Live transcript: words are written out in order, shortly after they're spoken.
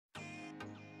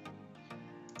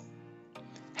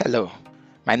Hello,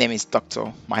 my name is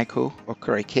Dr. Michael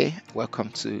Okereke. Welcome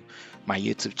to my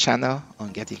YouTube channel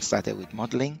on getting started with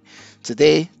modeling.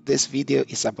 Today, this video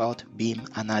is about beam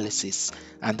analysis,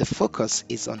 and the focus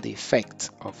is on the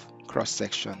effect of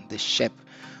cross-section, the shape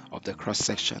of the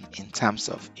cross-section in terms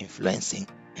of influencing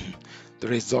the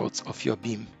results of your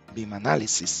beam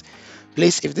analysis.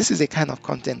 Please, if this is the kind of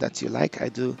content that you like, I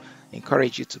do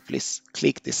encourage you to please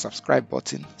click the subscribe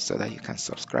button so that you can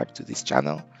subscribe to this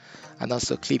channel, and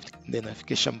also click the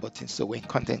notification button so when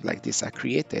content like this are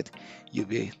created, you'll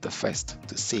be the first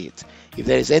to see it. If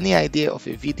there is any idea of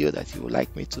a video that you would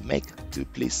like me to make, do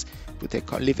please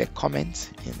leave a comment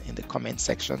in the comment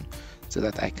section so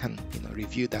that I can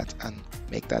review that and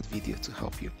make that video to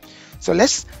help you. So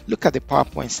let's look at the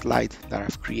PowerPoint slide that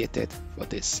I've created for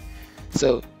this.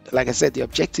 So like I said, the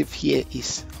objective here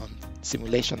is on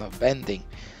simulation of bending.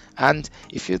 And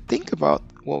if you think about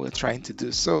what we're trying to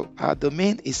do, so our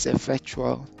domain is a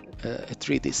virtual a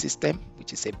 3D system,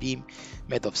 which is a beam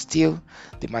made of steel.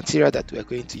 The material that we're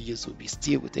going to use will be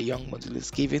steel with a Young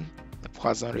modulus given, the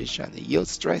Poisson ratio and the yield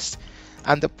stress.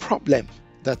 And the problem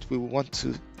that we want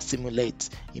to simulate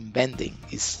in bending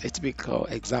is a typical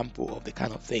example of the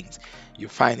kind of things you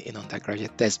find in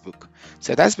undergraduate textbook.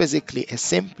 So that's basically a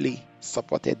simply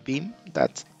supported beam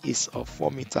that is of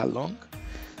 4 meters long,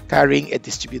 carrying a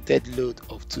distributed load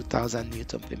of 2000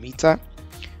 Newton per meter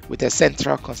with a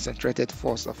central concentrated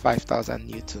force of 5000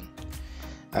 Newton.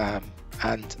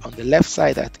 And on the left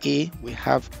side at A, we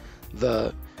have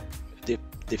the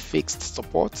fixed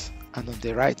support, and on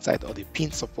the right side, or the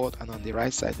pin support, and on the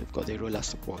right side we've got the roller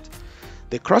support.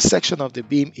 The cross section of the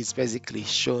beam is basically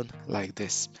shown like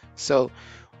this. So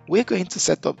we're going to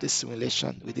set up this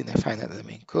simulation within a finite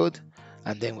element code,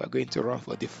 and then we're going to run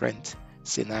for different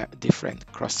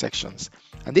cross sections.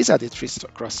 And these are the three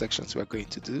cross sections we're going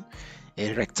to do: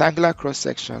 a rectangular cross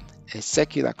section, a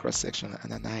circular cross section,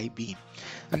 and an I beam.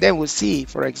 And then we'll see,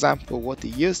 for example, what the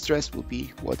yield stress will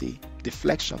be, what the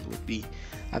deflection would be,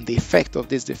 and the effect of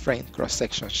these different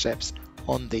cross-section shapes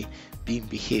on the beam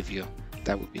behavior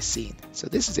that will be seen. So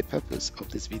this is the purpose of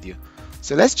this video.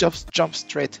 So let's just jump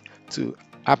straight to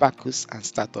ABAQUS and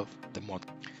start off the model.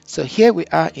 So here we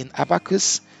are in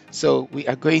ABAQUS. So we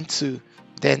are going to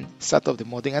then start off the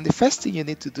modeling, and the first thing you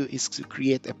need to do is to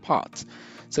create a part.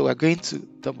 So we're going to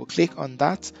double click on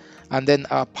that, and then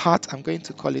our part, I'm going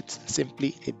to call it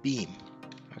simply a beam.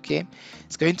 Okay,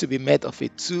 it's going to be made of a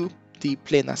 2D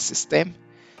planar system,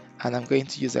 and I'm going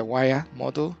to use a wire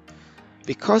model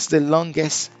because the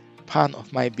longest span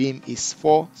of my beam is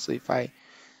 4. So if I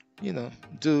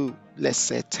do, let's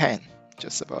say 10,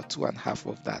 just about 2.5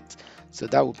 of that, so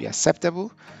that would be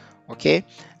acceptable. Okay,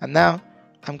 and now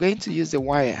I'm going to use the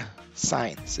wire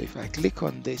sign. So if I click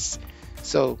on this,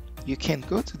 so you can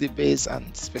go to the base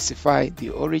and specify the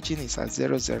origin is at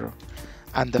 0, 0,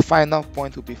 and the final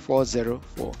point will be 4, 0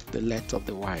 for the length of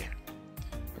the wire.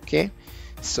 Okay,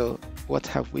 so what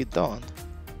have we done?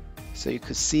 So you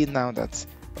could see now that,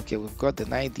 okay, we've got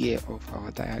an idea of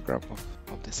our diagram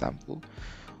of the sample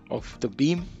of the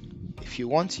beam. If you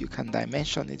want, you can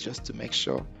dimension it just to make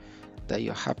sure that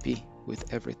you're happy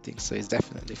with everything. So it's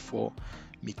definitely 4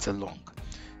 meters long.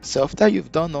 So after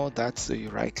you've done all that, so you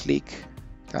right click,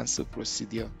 cancel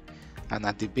procedure, and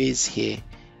at the base here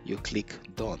you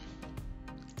click done.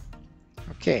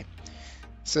 Okay,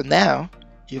 so now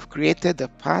you've created the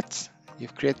part,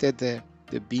 you've created the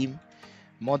beam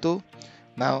model.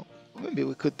 Now maybe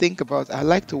we could think about, I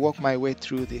like to walk my way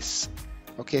through this.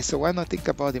 Okay, so why not think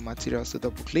about the material? So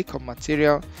double click on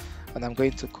material, and I'm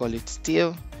going to call it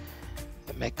steel.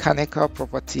 Mechanical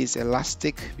properties,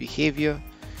 elastic behavior.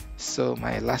 So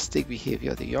my elastic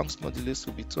behavior, the Young's modulus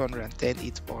will be 210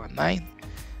 e to the power 9,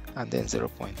 and then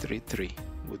 0.33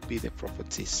 would be the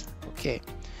properties. Okay,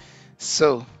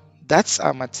 so that's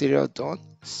our material done.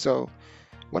 So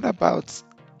what about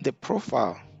the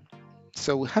profile?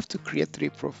 So we have to create 3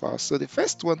 profiles. So the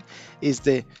first one is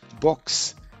the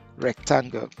box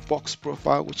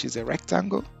profile, which is a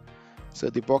rectangle. So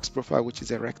the box profile, which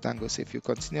is a rectangle. So if you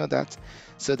continue that,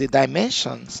 so the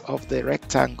dimensions of the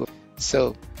rectangle,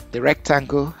 so the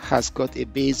rectangle has got a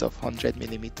base of 100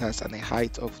 millimeters and a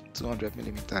height of 200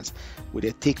 millimeters with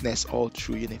a thickness all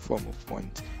through uniform of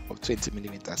 20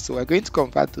 millimeters. So we're going to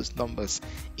convert those numbers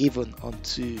even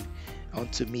onto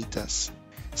meters.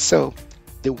 So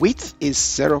the width is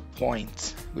 0.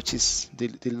 Which is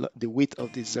the width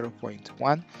of the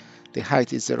 0.1. The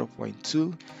height is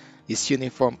 0.2. It's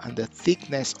uniform, and the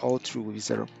thickness all through will be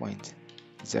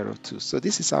 0.02. So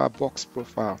this is our box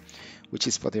profile, which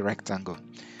is for the rectangle.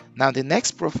 Now the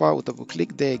next profile, we'll double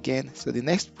click there again. So the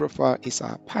next profile is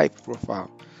our pipe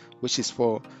profile, which is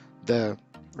for the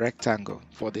rectangle,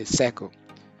 for the circle.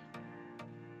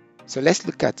 So let's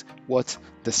look at what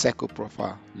the circle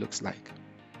profile looks like.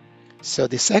 So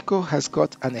the circle has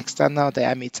got an external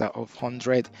diameter of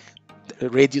 100, a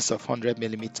radius of 100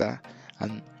 millimeter,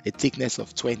 and a thickness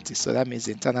of 20. So that means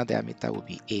the internal diameter will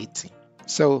be 80.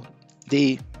 So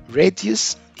the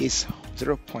radius is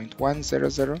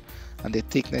 0.100 and the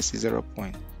thickness is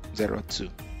 0.02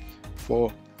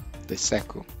 for the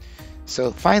circle.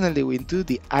 So finally we do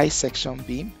the I section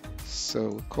beam. So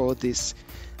we call this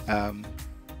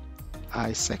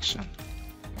I section,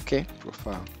 okay,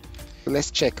 profile. So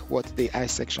let's check what the I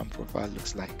section profile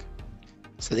looks like.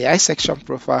 So the I section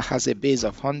profile has a base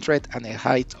of 100 and a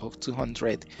height of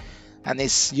 200 and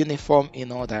is uniform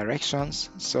in all directions.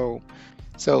 So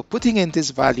putting in this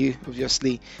value,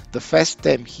 obviously the first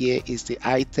term here is the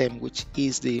I term, which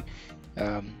is the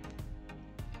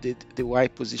Y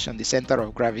position, the center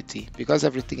of gravity. Because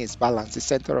everything is balanced, the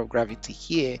center of gravity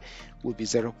here will be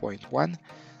 0.1.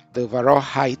 The overall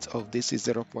height of this is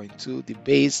 0.2. The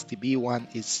base, the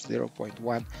B1 is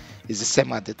 0.1, is the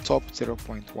same at the top,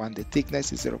 0.1. The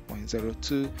thickness is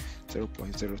 0.02,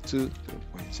 0.02,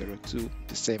 0.02,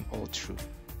 the same all through.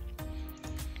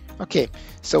 Okay,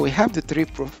 so we have the three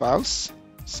profiles.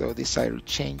 So this, I will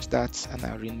change that and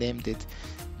I renamed it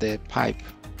the pipe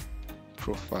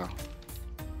profile.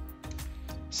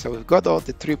 So we've got all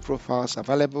the three profiles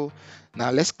available.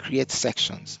 Now let's create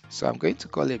sections. So I'm going to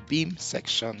call a beam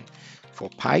section for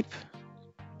pipe,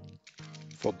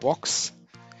 for box.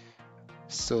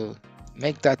 So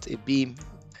make that a beam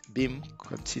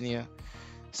continue.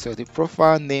 So the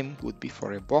profile name would be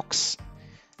for a box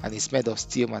and it's made of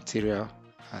steel material,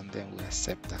 and then we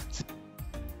accept that.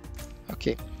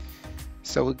 Okay,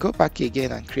 so we go back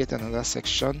again and create another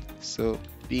section. So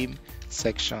beam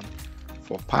section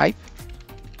for pipe.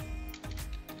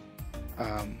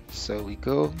 So we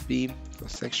go beam for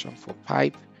section for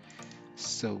pipe.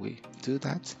 So we do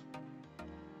that.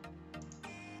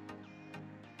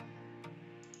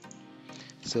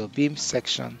 So beam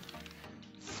section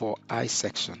for I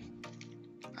section,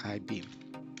 I beam.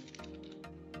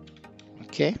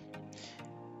 Okay.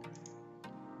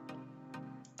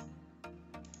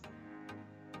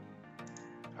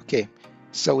 Okay,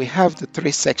 so we have the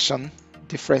three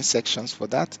different sections for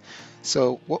that.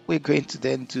 So what we're going to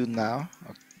then do now,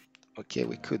 okay,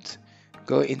 we could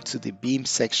go into the beam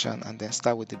section and then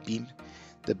start with the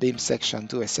beam section,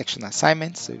 do a section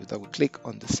assignment. So you double click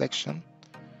on the section,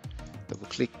 double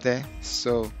click there.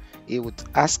 So it would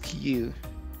ask you,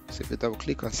 so if you double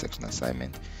click on section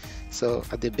assignment, so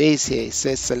at the base here it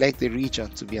says select the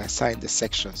region to be assigned the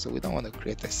section. So we don't want to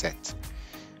create a set.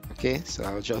 Okay, so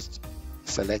I'll just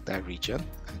select that region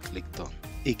and click done.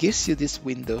 It gives you this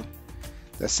window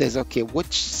that says, okay,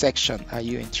 which section are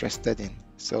you interested in?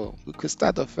 So we could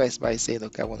start off first by saying,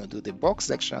 okay, I want to do the box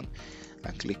section,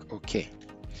 and click OK.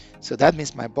 So that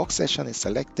means my box section is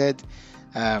selected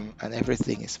and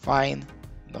everything is fine,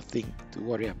 nothing to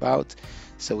worry about.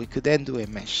 So we could then do a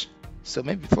mesh. So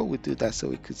maybe before we do that, so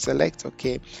we could select,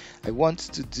 okay, I want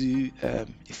to do a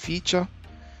feature.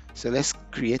 So let's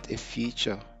create a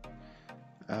feature.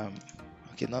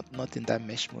 Okay, not in that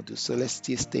mesh module. So let's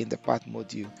still stay in the path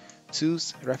module.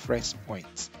 Tools, reference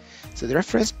point. So the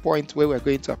reference point where we're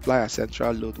going to apply our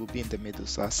central load will be in the middle.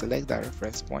 So I'll select that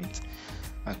reference point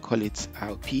and call it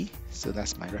RP. So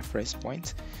that's my reference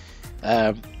point.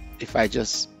 If I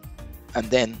just, and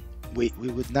then we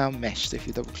would now mesh. So if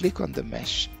you double click on the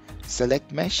mesh,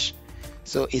 select mesh.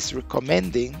 So it's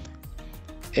recommending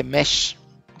a mesh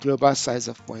global size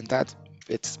of point. That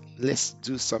it's, let's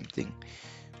do something,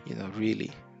 you know,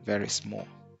 really very small,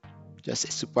 just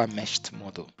a super meshed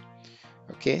model.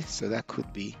 Okay, so that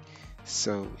could be,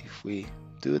 so if we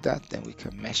do that, then we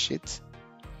can mesh it,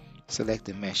 select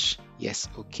the mesh, yes,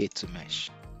 okay to mesh.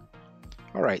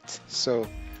 All right, so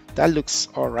that looks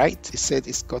all right. It said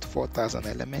it's got 4,000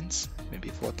 elements. Maybe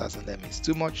 4,000 elements is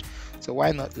too much, so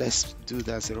why not, let's do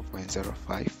that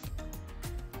 0.05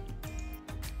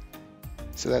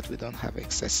 so that we don't have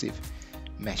excessive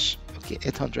mesh. Okay,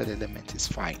 800 elements is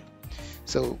fine.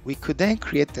 So we could then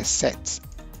create a set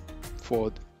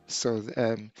for, so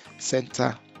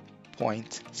center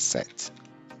point set,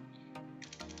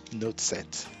 node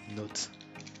set, node.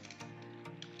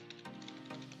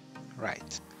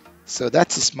 Right, so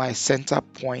that is my center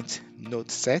point node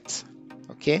set.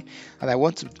 Okay, and I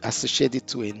want to associate it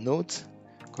to a node.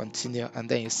 Continue, and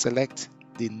then you select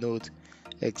the node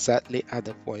exactly at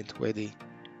the point where the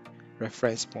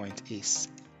reference point is.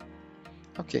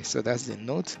 Okay, so that's the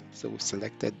node. So we've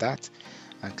selected that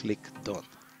and click done.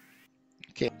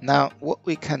 Okay, now what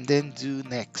we can then do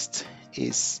next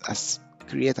is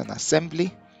create an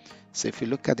assembly. So if you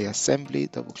look at the assembly,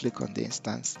 double click on the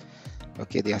instance.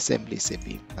 Okay, the assembly is a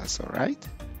beam. That's all right.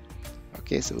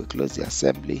 Okay, so we close the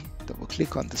assembly, double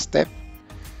click on the step.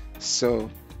 So,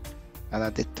 and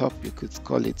at the top you could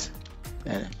call it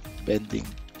bending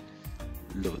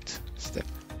load step.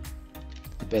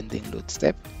 The bending load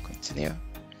step. Continue.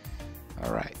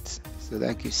 All right, so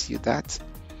that gives you that.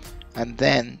 And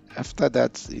then after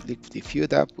that, you look the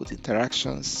filter, put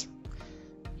interactions,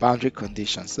 boundary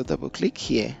conditions. So double click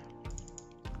here.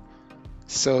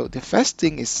 So the first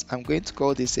thing is, I'm going to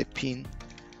call this a pin.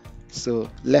 So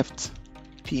left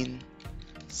pin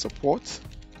support.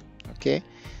 Okay,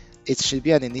 it should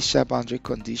be an initial boundary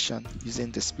condition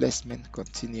using displacement.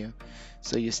 Continue.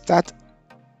 So you start,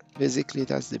 basically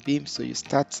that's the beam, so you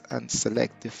start and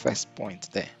select the first point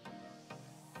there.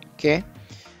 Okay,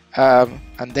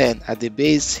 and then at the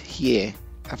base here,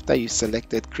 after you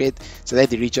selected,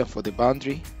 select the region for the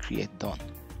boundary, create done.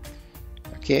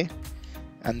 Okay,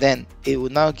 and then it will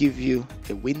now give you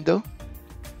a window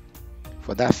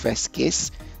for that first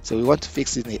case. So we want to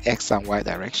fix it in the X and Y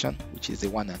direction, which is the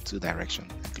 1 and 2 direction,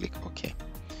 and click OK.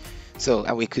 So,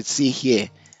 and we could see here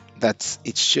that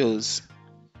it shows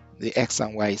the X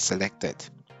and Y is selected.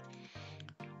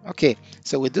 Okay,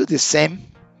 so we do the same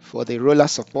for the roller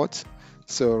support.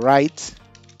 So right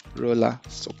roller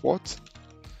support.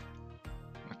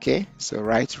 Okay, so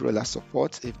right roller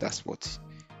support, if that's what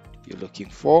you're looking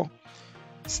for.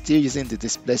 Still using the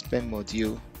displacement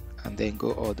module, and then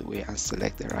go all the way and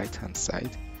select the right hand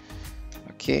side.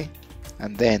 Okay,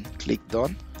 and then click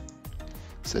done.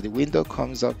 So the window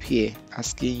comes up here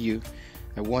asking you,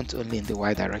 I want only in the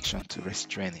Y direction to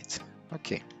restrain it.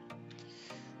 Okay,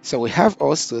 so we have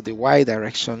also the Y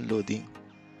direction loading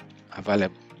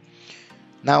available.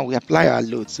 Now we apply our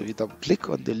load. So we double click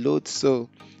on the load. So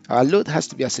our load has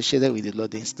to be associated with the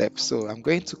loading step. So I'm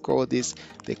going to call this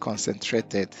the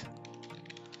concentrated.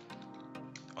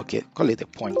 Okay, call it a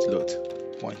point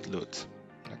load. Point load.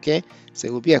 Okay, so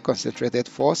it will be a concentrated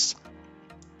force.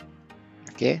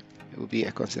 Okay, it will be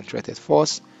a concentrated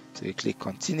force. So you click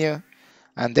continue,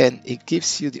 and then it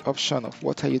gives you the option of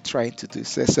what are you trying to do.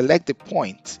 So select the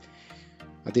point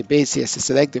at the base here. So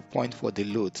select the point for the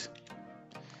load.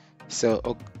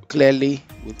 So clearly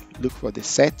we'll look for the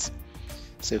set.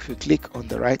 So if you click on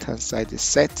the right hand side, the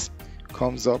set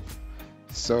comes up.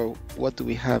 So what do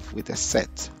we have with the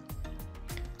set?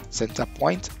 Center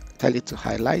point, tell it to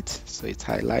highlight, so it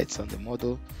highlights on the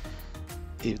model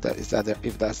if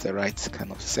that's the right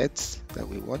kind of set that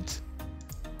we want.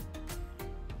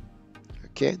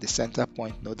 Okay, the center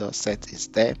point nodal set is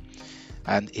there,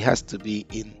 and it has to be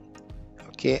in.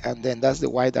 Okay, and then that's the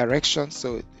Y direction.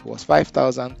 So it was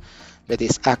 5,000, but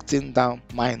it's acting down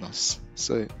minus,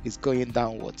 so it's going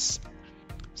downwards.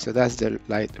 So that's the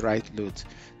right load.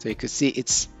 So you can see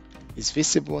it's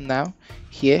visible now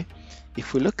here.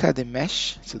 If we look at the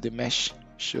mesh, so the mesh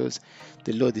shows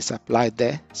the load is applied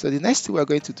there. So the next thing we're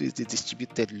going to do is the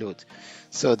distributed load.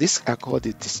 So this are called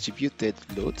the distributed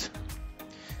load,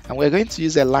 and we're going to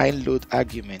use a line load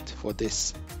argument for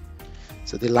this.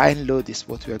 So the line load is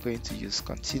what we are going to use.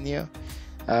 Continue,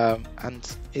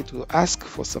 and it will ask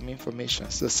for some information.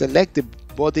 So select the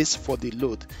bodies for the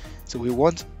load. So we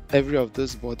want every of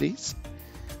those bodies,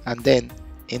 and then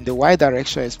in the Y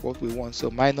direction is what we want. So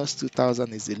minus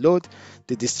 2,000 is the load.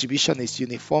 The distribution is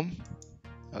uniform.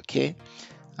 Okay,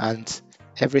 and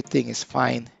everything is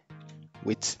fine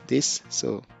with this.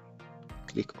 So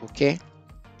click OK.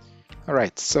 All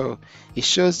right, so it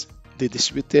shows the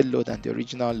distributed load and the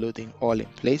original loading all in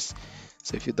place.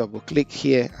 So if you double click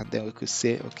here, and then we could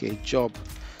say, okay, job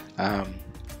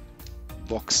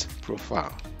box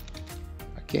profile.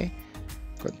 Okay,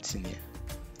 continue,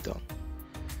 done.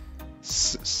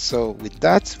 So with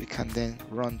that, we can then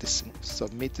run this,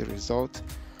 submit the result.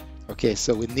 Okay,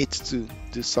 so we need to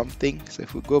do something. So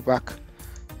if we go back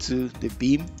to the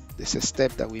beam, there's a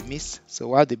step that we missed. So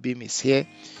while the beam is here,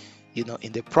 you know,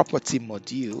 in the property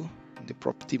module,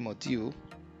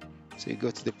 so you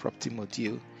go to the property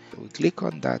module, so we click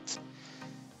on that,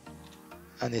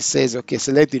 and it says, okay,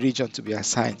 select the region to be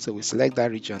assigned. So we select that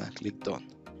region and click done.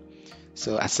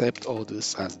 So accept all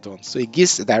those as done. So it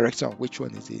gives the direction of which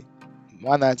one is the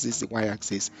one axis, the Y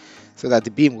axis, so that the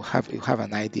beam will have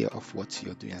an idea of what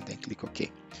you're doing, and then click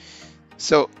OK.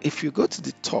 So if you go to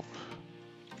the top,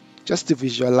 just to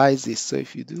visualize this, so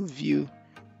if you do view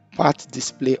part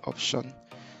display option,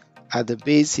 at the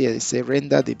base here it says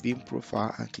render the beam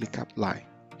profile and click apply.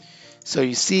 So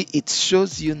you see it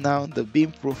shows you now the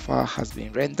beam profile has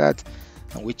been rendered,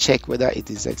 and we check whether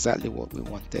it is exactly what we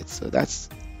wanted. So that's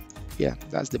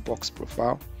the box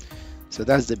profile. So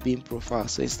that's the beam profile.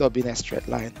 So instead of being a straight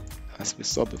line as we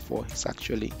saw before, it's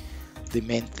actually the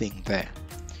main thing there.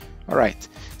 All right,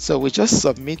 so we just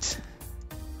submit.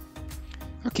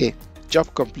 Okay,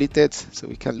 job completed. So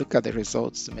we can look at the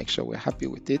results to make sure we're happy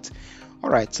with it. All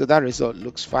right, so that result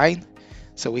looks fine.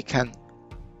 So we can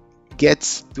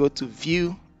go to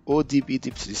view ODB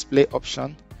display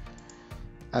option,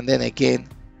 and then again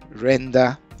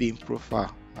render beam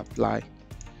profile, apply.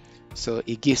 So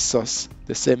it gives us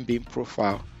the same beam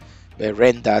profile but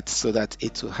rendered so that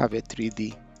it will have a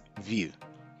 3D view.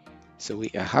 So we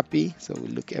are happy. So we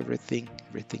look everything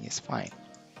is fine.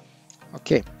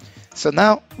 Okay, so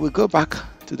now we go back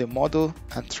to the model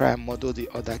and try and model the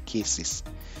other cases.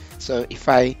 So if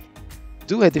I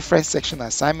do a different section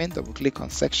assignment, double click on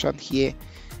section here,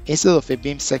 instead of a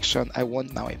beam section I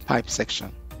want now a pipe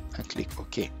section, and click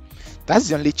OK. That's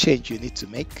the only change you need to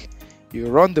make. You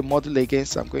run the model again,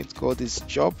 so I'm going to call this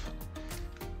job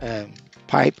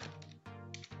pipe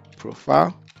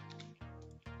profile,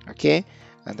 okay,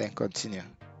 and then continue.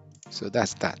 So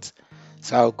that's that.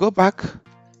 So I'll go back,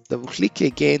 double click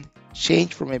again,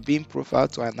 change from a beam profile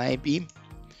to an I-beam,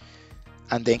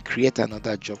 and then create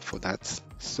another job for that.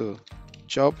 So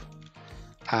job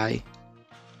I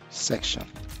section,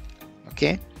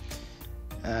 okay,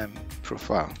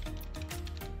 profile.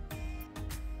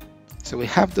 So we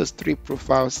have those 3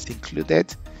 profiles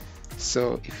included.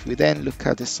 So if we then look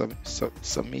at the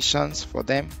submissions for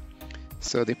them,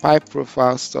 so the pipe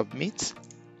profile submit,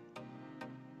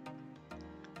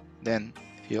 then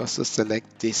you also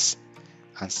select this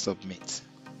and submit.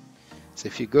 So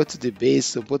if you go to the base,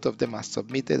 so both of them are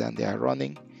submitted and they are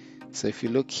running. So if you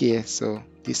look here, so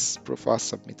this profile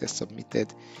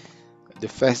submitted.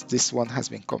 This one has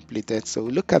been completed. So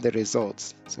we look at the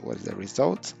results. So what is the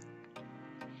result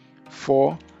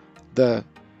for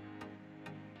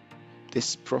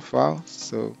this profile?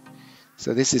 So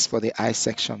this is for the I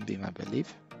section beam, I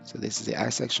believe. So this is the I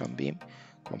section beam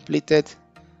completed,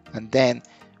 and then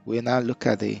we now look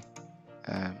at the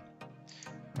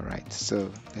all right,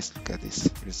 so let's look at these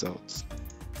results.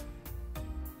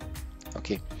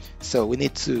 Okay, so we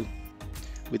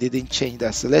didn't change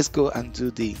that, so let's go and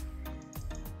do the,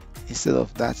 instead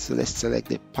of that, so let's select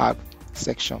the pipe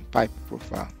section pipe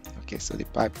profile. Okay, so the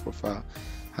pipe profile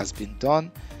has been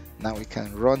done. Now we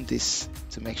can run this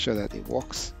to make sure that it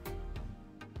works.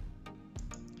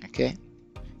 Okay,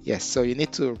 yes, so you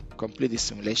need to complete the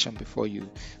simulation before you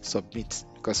submit,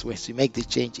 because once you make the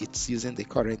change, it's using the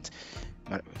current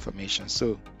information.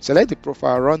 So select the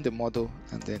profile, run the model,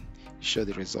 and then show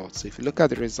the results. So if you look at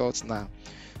the results now,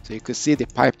 so you could see the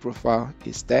pipe profile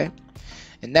is there.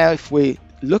 And now if we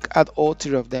look at all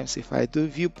 3 of them, so if I do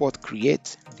viewport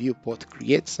create,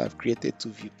 so I've created 2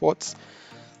 viewports,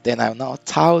 then I'll now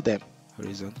tile them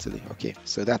horizontally. Okay,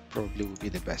 so that probably will be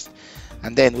the best.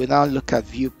 And then we now look at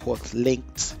viewport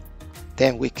linked,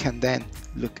 then we can then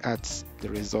look at the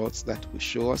results that will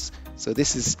show us. So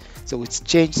this is, so it's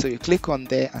changed. So you click on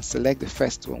there and select the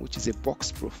first one, which is a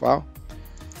box profile,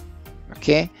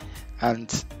 okay,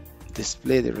 and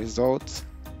display the results,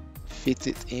 fit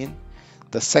it in.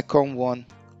 The second one,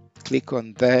 click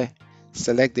on there,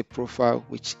 select the profile,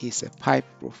 which is a pipe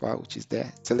profile, which is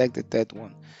there. Select the third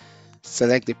one,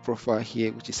 select the profile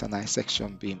here, which is an I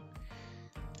section beam,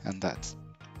 and that.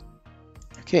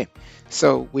 Okay,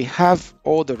 so we have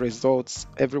all the results,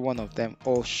 every one of them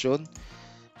all shown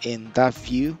in that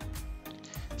view.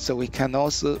 So we can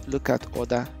also look at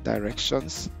other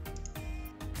directions.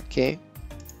 Okay,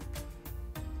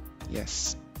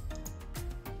 yes,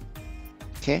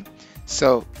 okay,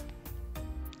 so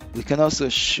we can also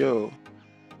show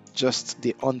just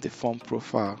the undeformed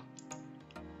profile,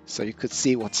 so you could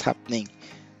see what's happening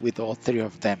with all 3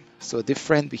 of them. So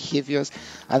different behaviors,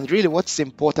 and really what's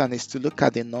important is to look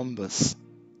at the numbers.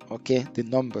 Okay, the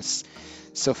numbers.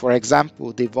 So for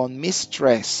example, the von Mises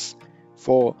stress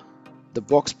for the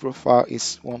box profile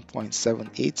is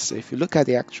 1.78. so if you look at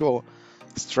the actual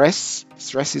stress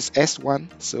is S1,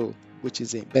 so which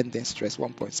is a bending stress,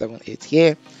 1.78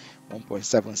 here,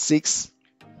 1.76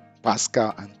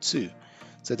 Pascal, and 2.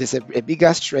 So there's a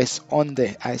bigger stress on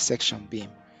the I section beam.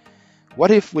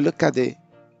 What if we look at the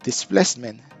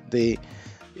displacement, the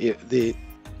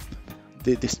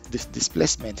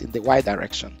displacement in the y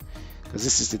direction, because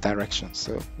this is the direction.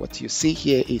 So what you see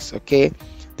here is, okay,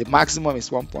 the maximum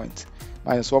is minus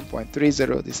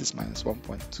 1.30, this is minus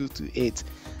 1.228,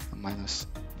 and minus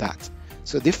that.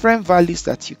 So different values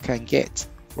that you can get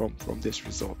from this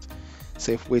result.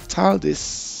 So if we tile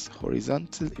this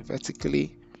horizontally,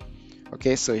 vertically,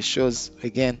 okay, so it shows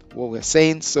again what we're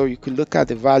saying. So you could look at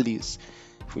the values.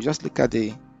 If we just look at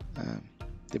the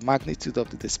magnitude of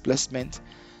the displacement,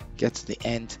 get to the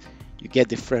end, you get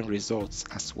different results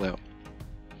as well.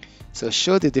 So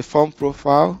show the deform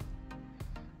profile,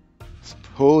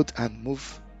 hold and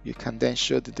move. You can then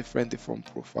show the different deform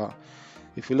profile.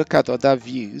 If you look at other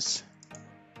views,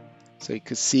 so you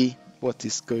could see what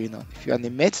is going on. If you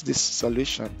animate this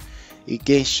solution, it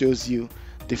again shows you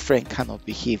different kind of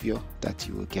behavior that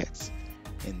you will get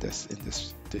in this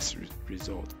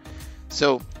result.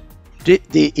 So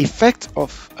the effect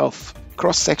of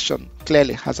cross section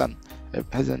clearly has an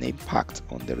impact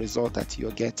on the result that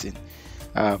you're getting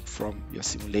from your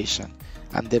simulation,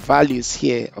 and the values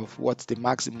here of what the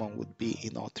maximum would be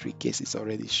in all three cases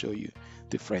already show you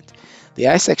different. The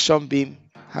I section beam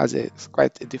has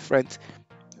quite a different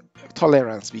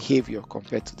tolerance behavior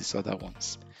compared to these other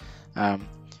ones. I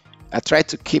try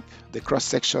to keep the cross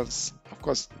sections, of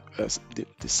course,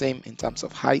 the same in terms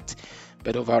of height,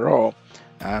 but overall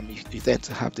you tend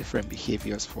to have different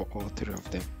behaviors for all three of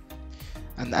them.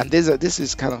 And this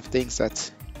is kind of things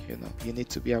that you need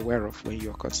to be aware of when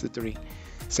you're considering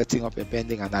setting up a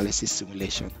bending analysis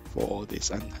simulation for all this.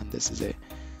 And this is the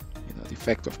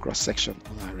effect of cross section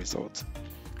on our result.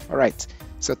 All right,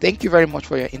 so thank you very much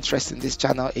for your interest in this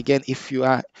channel. Again, if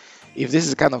this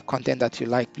is the kind of content that you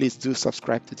like, please do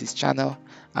subscribe to this channel,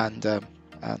 and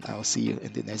I'll see you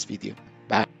in the next video.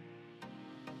 Bye.